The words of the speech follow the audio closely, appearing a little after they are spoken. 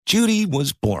Judy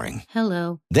was boring.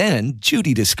 Hello. Then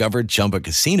Judy discovered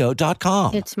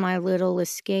ChumbaCasino.com. It's my little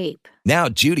escape. Now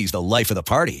Judy's the life of the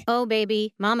party. Oh,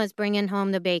 baby, mama's bringing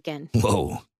home the bacon.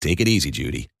 Whoa, take it easy,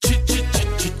 Judy.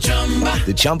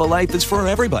 The Chumba life is for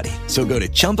everybody. So go to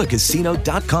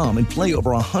ChumbaCasino.com and play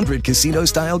over 100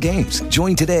 casino-style games.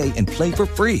 Join today and play for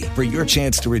free for your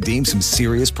chance to redeem some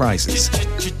serious prizes.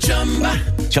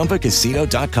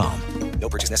 ChumbaCasino.com. No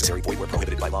purchase necessary. Void where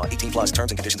prohibited by law. 18 plus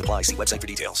terms and conditions apply. See website for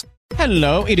details.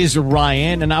 Hello, it is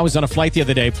Ryan, and I was on a flight the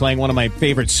other day playing one of my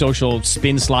favorite social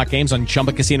spin slot games on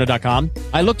ChumbaCasino.com.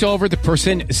 I looked over at the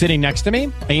person sitting next to me,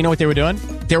 and you know what they were doing?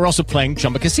 They were also playing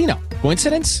Chumba Casino.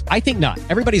 Coincidence? I think not.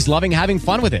 Everybody's loving having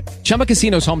fun with it. Chumba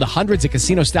Casino is home to hundreds of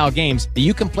casino-style games that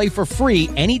you can play for free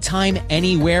anytime,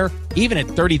 anywhere, even at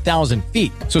 30,000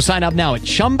 feet. So sign up now at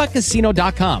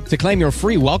ChumbaCasino.com to claim your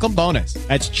free welcome bonus.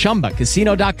 That's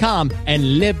ChumbaCasino.com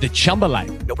and live the Chumba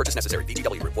life. No purchase necessary.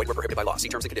 VGW. Void where prohibited by law. See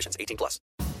terms and conditions. 18 plus.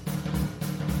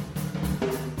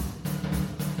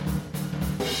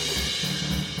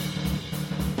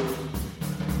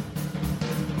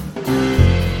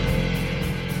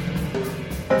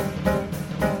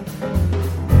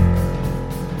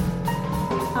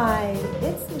 Hi,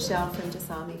 it's Michelle from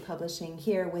Jasami Publishing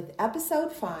here with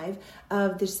episode 5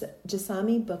 of the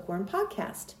Jasami Bookworm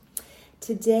podcast.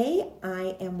 Today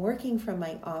I am working from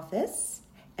my office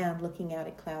and looking out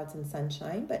at clouds and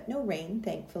sunshine, but no rain,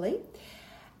 thankfully.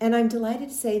 And I'm delighted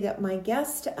to say that my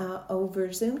guest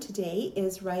over Zoom today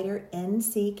is writer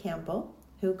N.C. Campbell,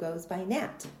 who goes by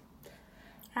Nat.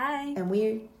 Hi.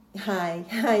 And Hi,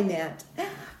 Nat.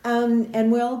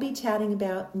 And we'll be chatting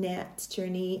about Nat's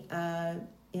journey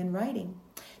in writing.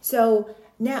 So,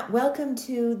 Nat, welcome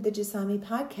to the Jasami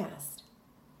podcast.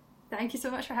 Thank you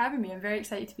so much for having me. I'm very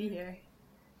excited to be here.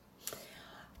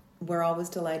 We're always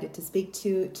delighted to speak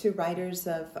to writers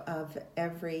of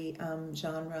every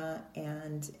genre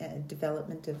and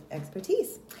development of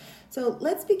expertise. So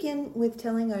let's begin with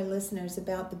telling our listeners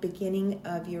about the beginning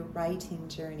of your writing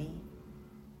journey.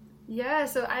 Yeah,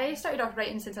 so I started off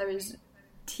writing since I was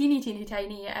teeny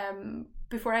tiny.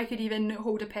 Before I could even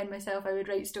hold a pen myself, I would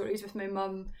write stories with my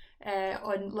mum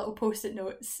on little post-it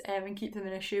notes and keep them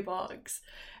in a shoebox.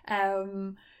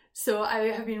 So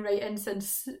I have been writing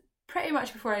since pretty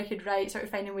much before I could write, sort of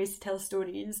finding ways to tell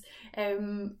stories.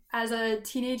 As a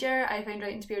teenager, I found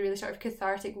writing to be a really sort of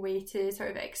cathartic way to sort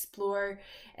of explore,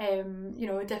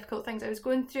 difficult things I was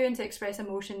going through and to express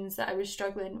emotions that I was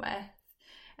struggling with.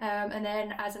 And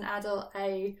then as an adult,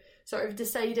 I sort of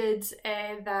decided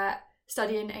that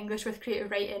studying English with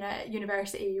creative writing at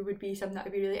university would be something that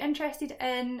I'd be really interested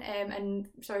in, and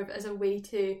sort of as a way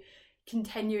to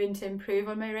continue and to improve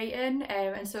on my writing.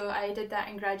 And so I did that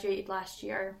and graduated last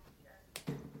year.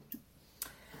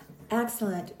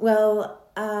 Excellent. Well,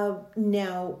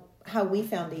 now how we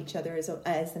found each other is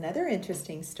another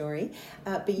interesting story,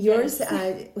 but yours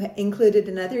included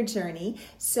another journey.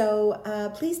 So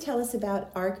please tell us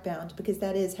about Crowdbound, because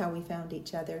that is how we found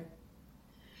each other.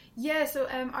 Yeah, so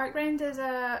Crowdbound is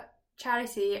a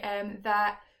charity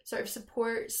that sort of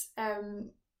supports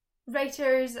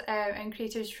writers and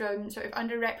creators from sort of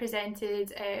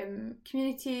underrepresented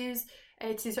communities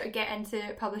to sort of get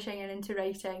into publishing and into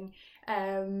writing.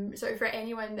 Sort of for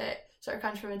anyone that sort of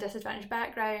comes from a disadvantaged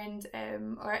background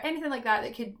or anything like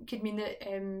that could mean that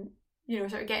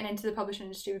sort of getting into the publishing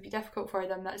industry would be difficult for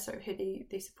them. That's sort of who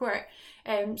they support.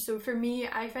 So for me,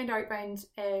 I found Crowdbound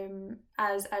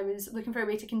as I was looking for a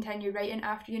way to continue writing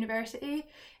after university.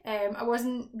 I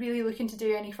wasn't really looking to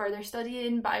do any further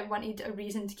studying, but I wanted a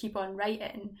reason to keep on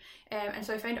writing. And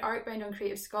so I found Crowdbound on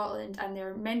Creative Scotland and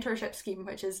their mentorship scheme,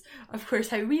 which is of course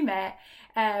how we met.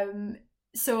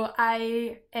 So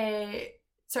I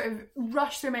sort of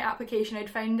rushed through my application. I'd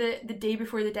found it the day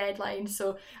before the deadline,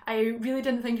 so I really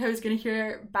didn't think I was going to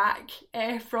hear back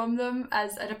from them,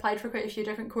 as I'd applied for quite a few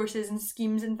different courses and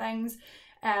schemes and things,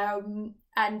 and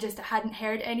just hadn't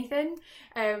heard anything.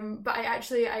 But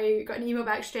I got an email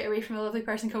back straight away from a lovely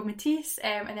person called Matisse,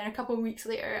 and then a couple of weeks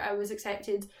later I was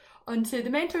accepted onto the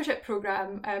mentorship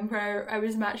program where I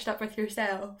was matched up with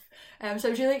yourself. So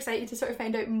I was really excited to sort of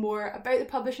find out more about the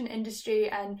publishing industry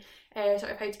and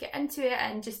sort of how to get into it,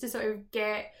 and just to sort of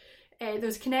get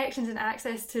those connections and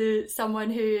access to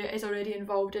someone who is already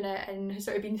involved in it and has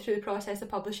sort of been through the process of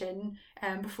publishing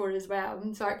before as well.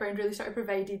 And so Crowdbound really sort of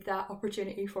provided that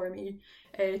opportunity for me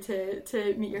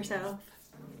to meet yourself.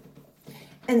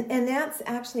 And that's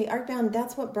actually Crowdbound.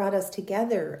 That's what brought us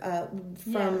together.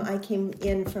 I came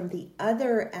in from the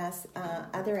other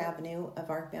avenue of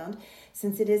Crowdbound.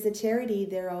 Since it is a charity,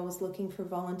 they're always looking for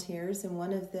volunteers, and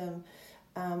one of them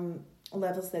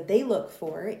levels that they look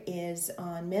for is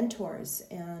on mentors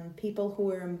and people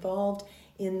who are involved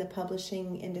in the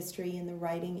publishing industry, in the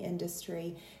writing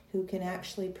industry, who can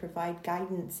actually provide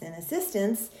guidance and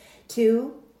assistance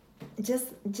to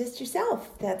just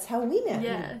yourself. That's how we met.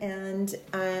 Yeah. And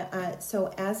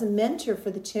so as a mentor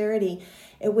for the charity,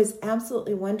 it was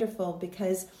absolutely wonderful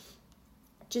because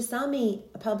Jasami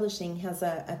Publishing has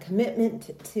a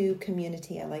commitment to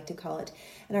community, I like to call it.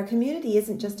 And our community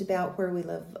isn't just about where we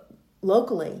live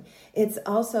locally. It's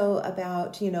also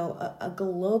about, a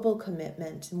global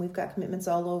commitment. And we've got commitments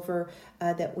all over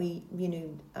that we,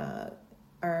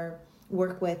 are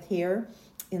work with here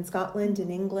in Scotland, in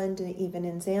England, and even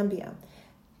in Zambia.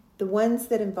 The ones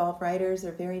that involve writers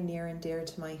are very near and dear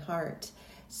to my heart.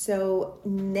 So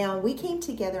now we came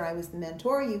together. I was the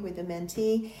mentor, you were the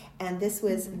mentee, and this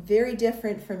was very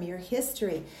different from your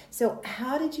history. So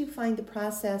how did you find the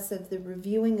process of the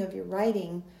reviewing of your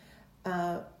writing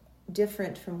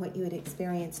different from what you had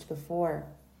experienced before?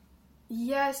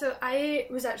 Yeah, so I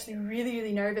was actually really,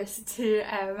 really nervous to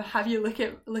have you look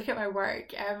at my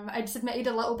work. I'd submitted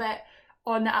a little bit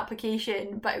on the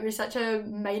application, but it was such a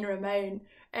minor amount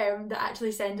that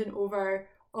actually sending over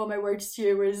all my words to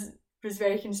you was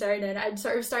very concerning. I'd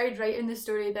sort of started writing the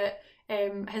story that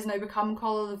has now become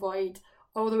Call of the Void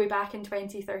all the way back in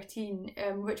 2013,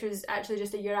 which was actually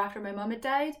just a year after my mum had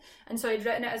died. And so I'd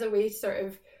written it as a way to sort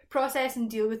of process and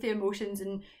deal with the emotions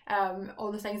and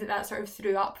all the things that sort of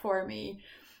threw up for me.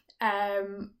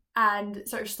 And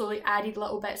sort of slowly added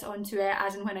little bits onto it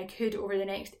as and when I could over the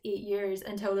next 8 years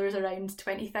until there was around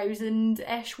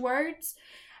 20,000-ish words.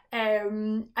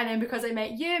 And then because I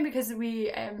met you and because we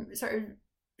sort of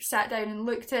sat down and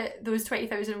looked at those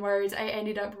 20,000 words, I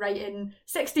ended up writing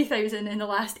 60,000 in the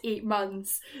last 8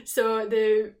 months. So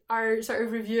our sort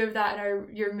of review of that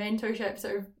and your mentorship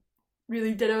sort of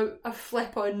really did a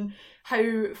flip on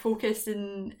how focused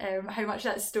and how much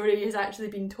that story has actually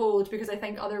been told, because I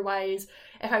think otherwise,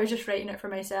 if I was just writing it for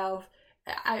myself,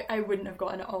 I wouldn't have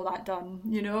gotten all that done,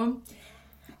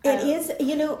 It is,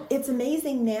 it's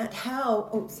amazing, Nat,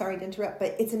 sorry to interrupt,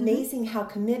 but it's amazing how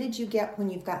committed you get when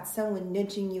you've got someone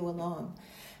nudging you along.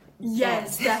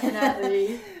 Yes,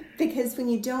 definitely. Because when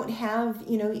you don't have,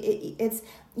 you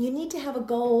need to have a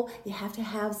goal. You have to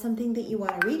have something that you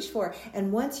want to reach for.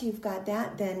 And once you've got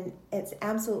that, then it's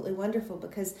absolutely wonderful,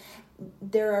 because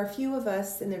there are a few of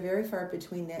us, and they're very far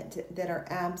between, that are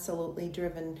absolutely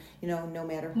driven, no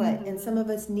matter what. Mm-hmm. And some of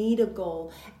us need a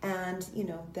goal and,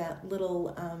 that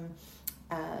little,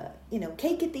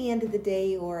 cake at the end of the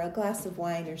day, or a glass of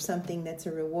wine, or something that's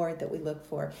a reward that we look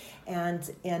for. And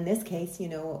in this case,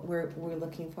 we're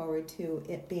looking forward to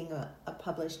it being a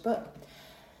published book.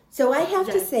 So I have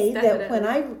to say that when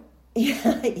I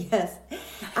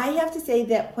have to say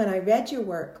that when I read your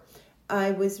work,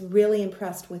 I was really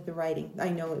impressed with the writing. I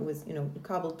know it was,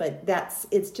 cobbled, but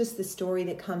it's just the story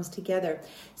that comes together.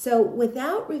 So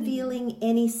without revealing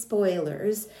any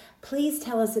spoilers, please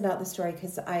tell us about the story,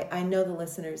 because I know the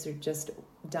listeners are just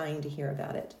dying to hear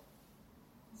about it.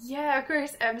 Yeah, of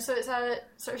course. So it's a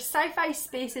sort of sci-fi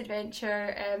space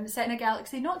adventure set in a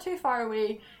galaxy not too far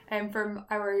away from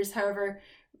ours, however,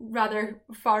 rather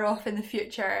far off in the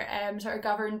future, sort of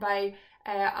governed by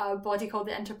a body called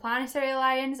the Interplanetary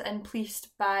Alliance and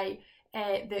policed by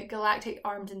the Galactic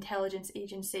Armed Intelligence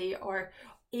Agency, or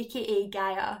aka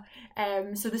Gaia.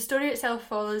 So the story itself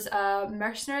follows a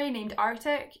mercenary named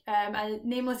Arctic, a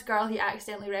nameless girl he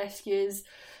accidentally rescues,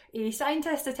 a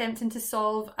scientist attempting to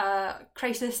solve a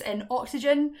crisis in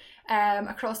oxygen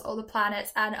across all the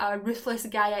planets, and a ruthless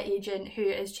Gaia agent who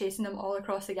is chasing them all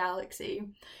across the galaxy.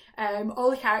 All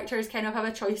the characters kind of have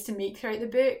a choice to make throughout the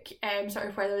book, sort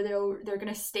of whether they're going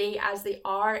to stay as they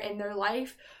are in their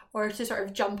life, or to sort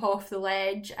of jump off the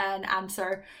ledge and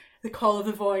answer the call of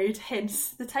the void,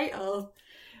 hence the title.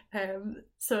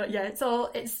 So yeah,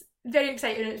 it's very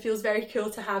exciting. It feels very cool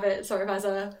to have it sort of as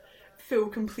a full,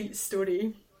 complete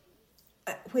story.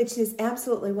 Which is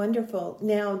absolutely wonderful.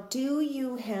 Now, do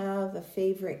you have a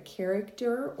favorite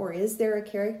character, or is there a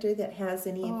character that has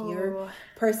any of your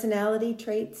personality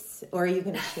traits, or are you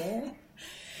going to share?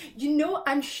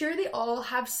 I'm sure they all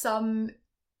have some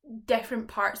different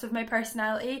parts of my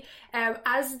personality.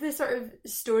 As the sort of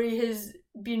story has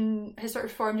sort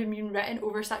of formed and been written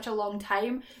over such a long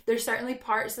time, there's certainly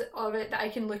parts of it that I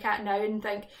can look at now and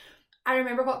think, I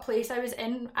remember what place I was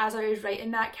in as I was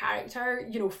writing that character,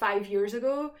 5 years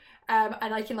ago,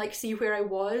 and I can see where I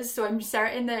was. So I'm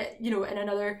certain that, in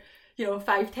another,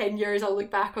 5-10 years, I'll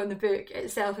look back on the book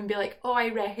itself and be like, oh, I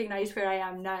recognise where I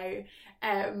am now.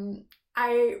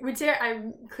 I would say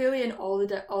I'm clearly in all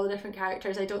the different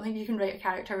characters. I don't think you can write a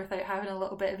character without having a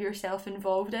little bit of yourself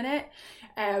involved in it.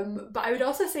 But I would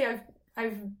also say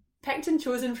I've picked and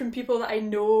chosen from people that I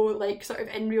know, like, sort of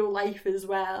in real life as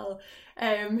well,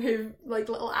 who, like,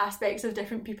 little aspects of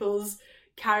different people's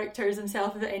characters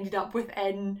themselves that ended up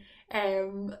within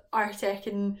Arctic,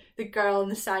 and the girl and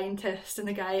the scientist and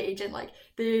the guy agent. Like,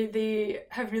 they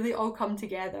have really all come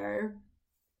together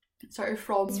sort of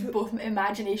from both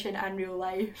imagination and real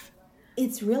life.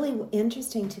 It's really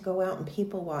interesting to go out and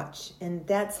people watch, and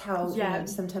that's how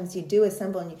sometimes you do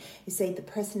assemble and you say the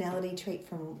personality trait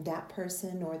from that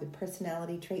person or the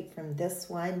personality trait from this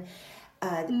one,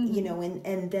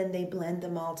 and then they blend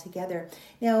them all together.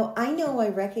 Now, I know I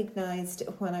recognized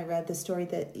when I read the story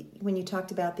that when you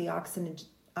talked about the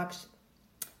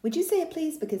would you say it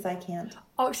please, because I can't?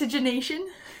 Oxygenation.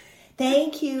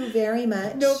 Thank you very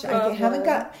much. No problem. I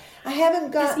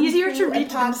haven't got. It's easier to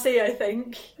read than say, I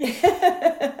think.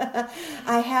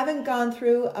 I haven't gone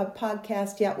through a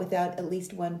podcast yet without at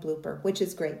least one blooper, which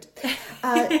is great.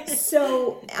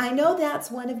 So I know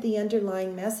that's one of the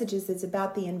underlying messages is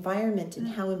about the environment and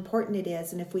how important it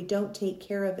is, and if we don't take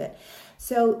care of it.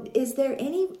 So is there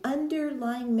any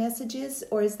underlying messages,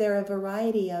 or is there a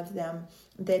variety of them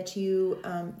that you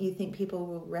think people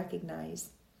will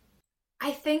recognize? I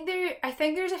think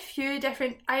there's a few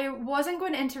different. I wasn't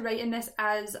going into writing this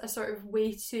as a sort of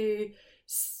way to,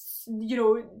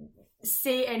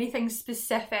 say anything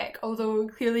specific, although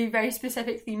clearly very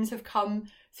specific themes have come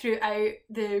throughout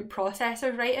the process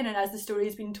of writing and as the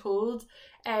story's been told,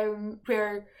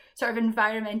 where sort of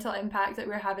environmental impact that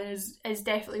we're having is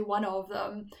definitely one of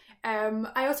them.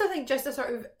 I also think just a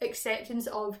sort of acceptance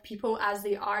of people as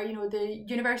they are. The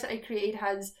universe that I created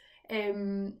has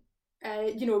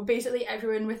basically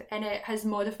everyone within it has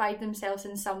modified themselves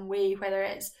in some way, whether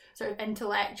it's sort of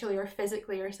intellectually or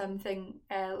physically or something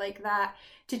like that,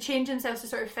 to change themselves to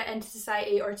sort of fit into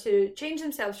society, or to change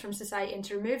themselves from society and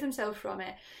to remove themselves from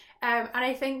it. And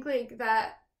I think like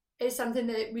that is something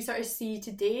that we sort of see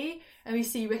today, and we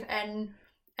see within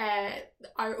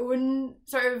our own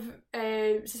sort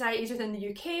of societies within the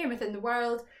UK and within the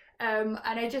world. And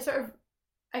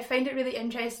I find it really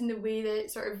interesting the way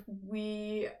that sort of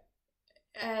we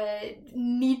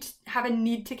need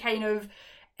to kind of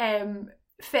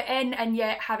fit in and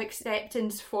yet have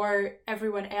acceptance for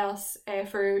everyone else,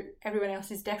 for everyone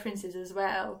else's differences as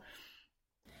well.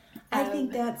 I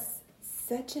think that's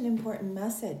such an important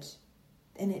message,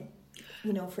 and it,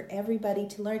 for everybody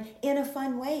to learn in a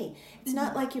fun way. It's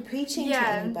not like you're preaching to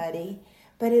anybody,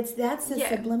 but that's a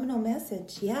subliminal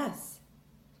message. Yes.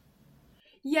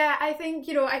 Yeah, I think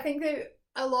that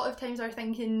a lot of times our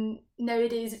thinking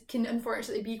nowadays can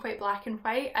unfortunately be quite black and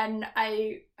white, and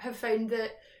I have found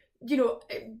that,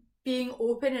 being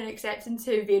open and accepting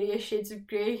to various shades of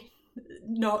grey,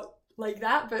 not like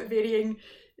that, but varying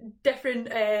different,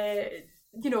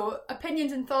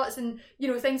 opinions and thoughts, and,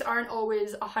 things aren't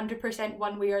always 100%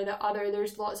 one way or the other.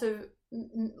 There's lots of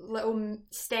little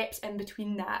steps in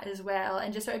between that as well,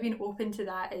 and just sort of being open to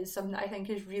that is something that I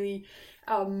think is really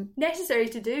necessary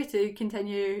to do to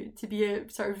continue to be a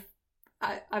sort of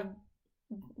a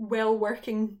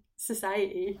well-working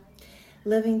society,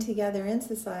 living together in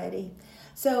society.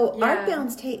 So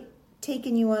Artbound's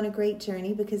taken you on a great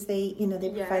journey, because they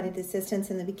provided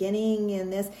assistance in the beginning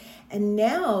and this, and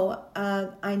now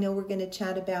I know we're going to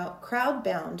chat about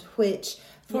Crowdbound, which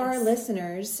for our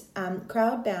listeners,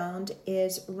 Crowdbound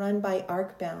is run by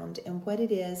Arcbound, and what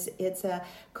it is, it's a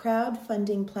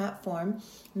crowdfunding platform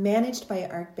managed by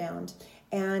Arcbound,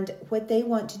 and what they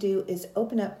want to do is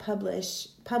open up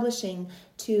publishing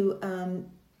to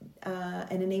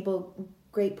and enable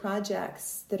great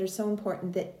projects that are so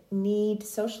important, that need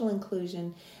social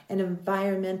inclusion and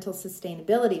environmental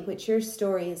sustainability, which your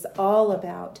story is all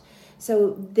about.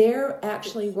 So they're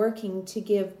actually working to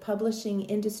give publishing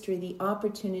industry the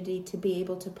opportunity to be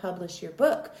able to publish your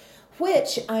book,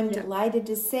 which I'm delighted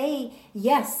to say,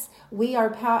 yes, we are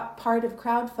part of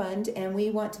Crowdfund, and we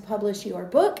want to publish your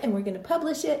book, and we're going to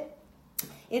publish it.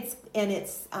 It's in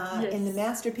the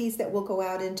masterpiece that will go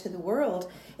out into the world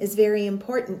is very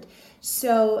important.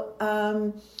 So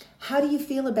how do you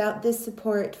feel about this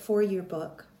support for your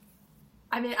book?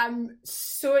 I mean, I'm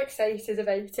so excited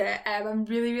about it. I'm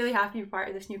really, really happy to be part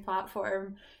of this new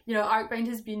platform. Arcbound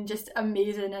has been just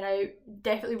amazing, and I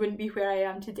definitely wouldn't be where I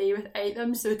am today without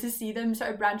them. So to see them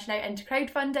sort of branching out into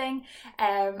crowdfunding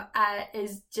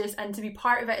and to be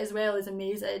part of it as well is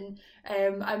amazing.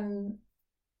 I'm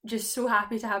just so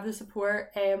happy to have the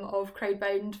support of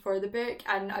Crowdbound for the book,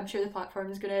 and I'm sure the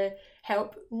platform is going to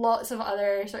help lots of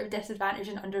other sort of disadvantaged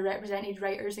and underrepresented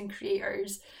writers and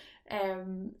creators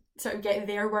sort of get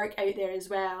their work out there as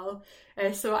well.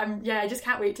 So I just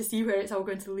can't wait to see where it's all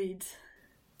going to lead.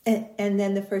 And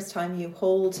then the first time you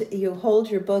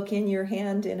hold your book in your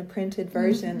hand in a printed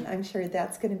version, I'm sure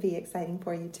that's going to be exciting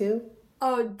for you too.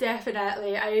 Oh,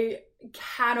 definitely. I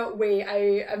cannot wait.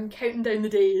 I'm counting down the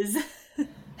days.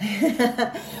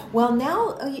 Well,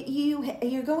 now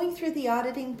you're going through the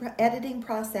editing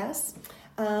process.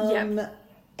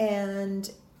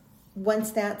 And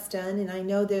once that's done, and I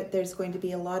know that there's going to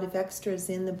be a lot of extras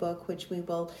in the book, which we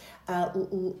will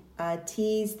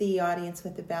tease the audience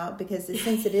with about, because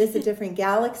since it is a different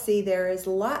galaxy, there is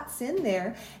lots in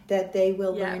there that they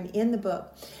will learn in the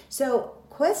book. So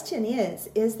question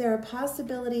is there a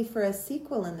possibility for a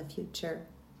sequel in the future?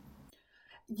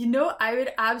 You know, I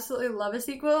would absolutely love a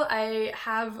sequel.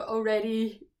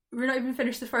 We're not even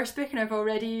finished the first book, and I've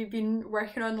already been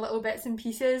working on little bits and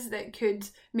pieces that could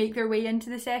make their way into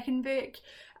the second book.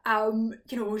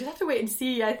 We'll just have to wait and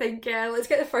see. I think let's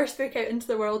get the first book out into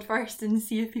the world first and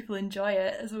see if people enjoy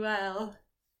it as well.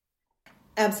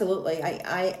 Absolutely.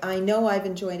 I know I've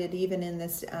enjoyed it even in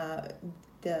this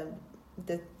the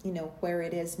where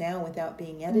it is now without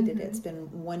being edited. It's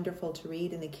been wonderful to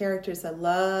read, and the characters, I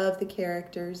love the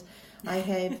characters. I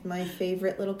have my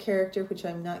favorite little character, which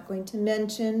I'm not going to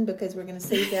mention because we're going to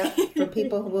save that for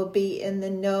people who will be in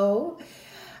the know.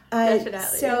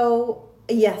 Definitely. So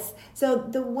yes. So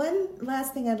the one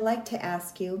last thing I'd like to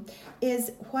ask you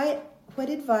is what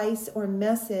advice or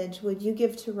message would you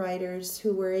give to writers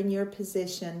who were in your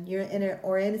position, you're in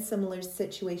a similar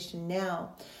situation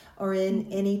now, or in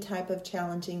any type of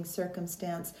challenging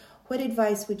circumstance? What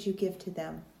advice would you give to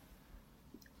them?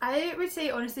 I would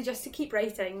say, honestly, just to keep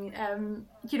writing.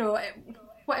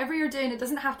 Whatever you're doing, it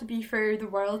doesn't have to be for the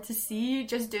world to see.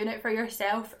 Just doing it for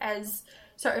yourself is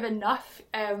sort of enough.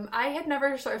 I had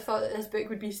never sort of thought that this book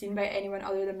would be seen by anyone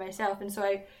other than myself, and so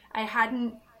I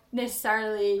hadn't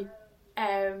necessarily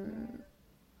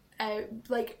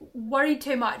worried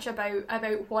too much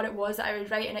about what it was that I would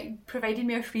write, and it provided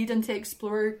me a freedom to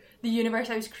explore the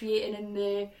universe I was creating and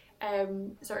the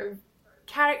sort of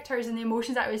characters and the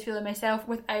emotions that I was feeling myself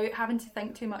without having to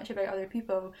think too much about other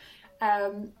people,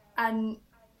 and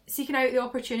seeking out the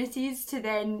opportunities to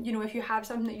then, if you have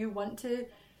something that you want to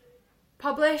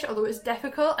publish, although it's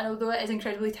difficult and although it is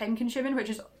incredibly time consuming, which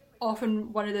is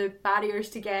often one of the barriers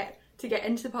to get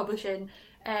into publishing,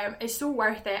 it's so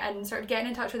worth it, and sort of getting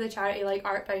in touch with a charity like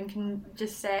Artbound can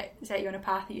just set you on a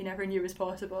path that you never knew was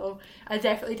possible. I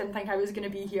definitely didn't think I was going to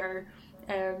be here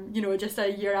just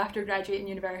a year after graduating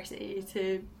university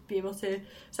to be able to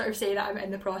sort of say that I'm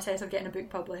in the process of getting a book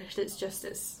published.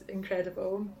 It's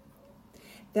incredible.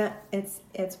 That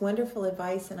it's wonderful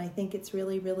advice, and I think it's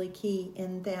really, really key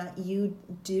in that you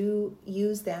do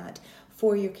use that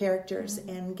for your characters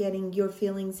and getting your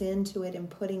feelings into it and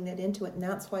putting that into it. And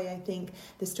that's why I think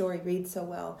the story reads so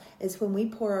well, is when we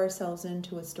pour ourselves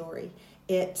into a story,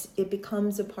 it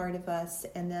becomes a part of us,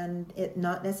 and then it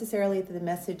not necessarily that the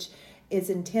message is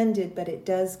intended, but it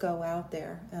does go out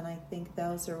there. And I think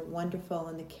those are wonderful,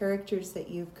 and the characters that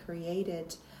you've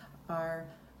created are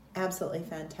absolutely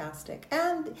fantastic.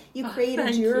 And you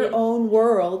created your own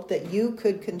world that you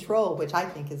could control, which I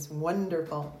think is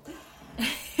wonderful.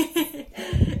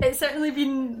 It's certainly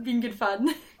been good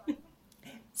fun.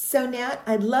 So Nat,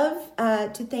 I'd love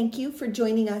to thank you for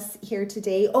joining us here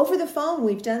today over the phone.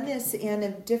 We've done this in a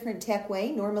different tech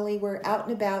way. Normally we're out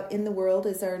and about in the world,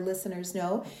 as our listeners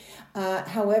know.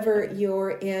 However,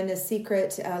 you're in a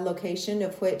secret location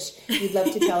of which you'd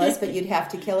love to tell us, but you'd have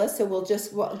to kill us. So we'll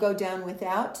just go down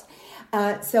without.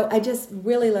 So I just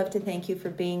really love to thank you for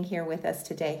being here with us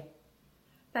today.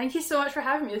 Thank you so much for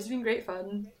having me. It's been great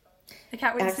fun. I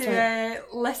can't wait to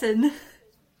listen.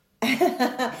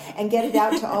 And get it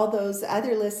out to all those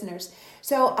other listeners.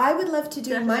 So I would love to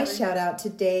do my shout out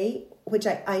today, which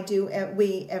I do,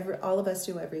 all of us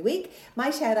do every week.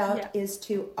 My shout out is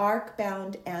to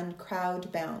Arcbound and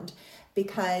Crowdbound,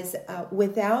 because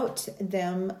without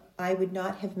them, I would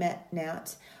not have met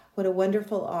Nat. What a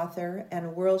wonderful author and a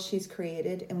world she's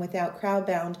created. And without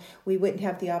Crowdbound, we wouldn't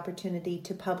have the opportunity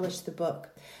to publish the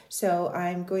book. So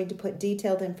I'm going to put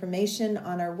detailed information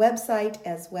on our website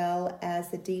as well as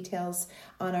the details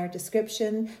on our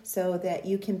description so that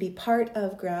you can be part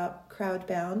of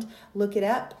Crowdbound. Look it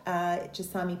up,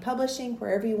 Jasami Publishing.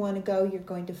 Wherever you want to go, you're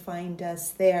going to find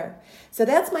us there. So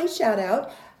that's my shout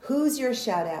out. Who's your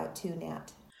shout out to,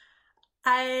 Nat?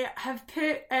 I have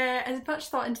put as much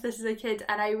thought into this as I could,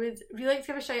 and I would really like to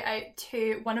give a shout out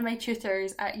to one of my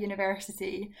tutors at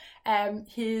university.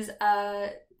 He's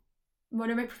one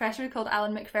of my professors called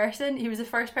Alan McPherson. He was the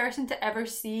first person to ever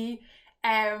see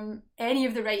any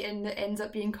of the writing that ends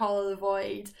up being Call of the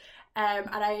Void. And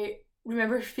I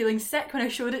remember feeling sick when I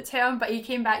showed it to him, but he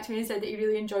came back to me and said that he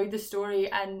really enjoyed the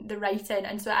story and the writing,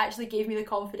 and so it actually gave me the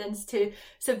confidence to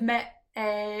submit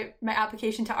my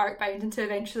application to Arcbound and to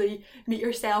eventually meet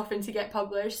yourself and to get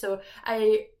published. So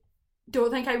I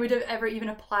don't think I would have ever even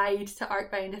applied to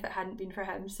Arcbound if it hadn't been for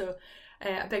him. So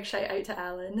a big shout out to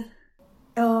Alan.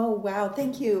 Oh, wow.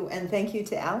 Thank you. And thank you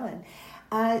to Alan.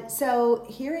 So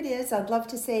here it is. I'd love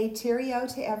to say cheerio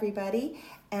to everybody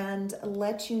and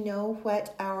let you know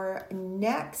what our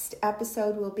next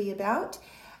episode will be about.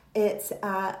 It's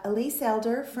Elise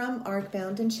Elder from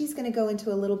Arcbound, and she's going to go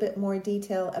into a little bit more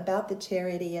detail about the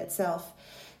charity itself.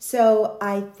 So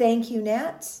I thank you,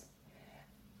 Nat.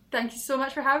 Thank you so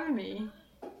much for having me.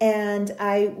 And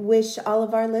I wish all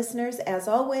of our listeners, as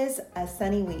always, a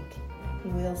sunny week.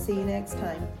 We'll see you next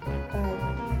time.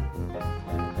 Bye.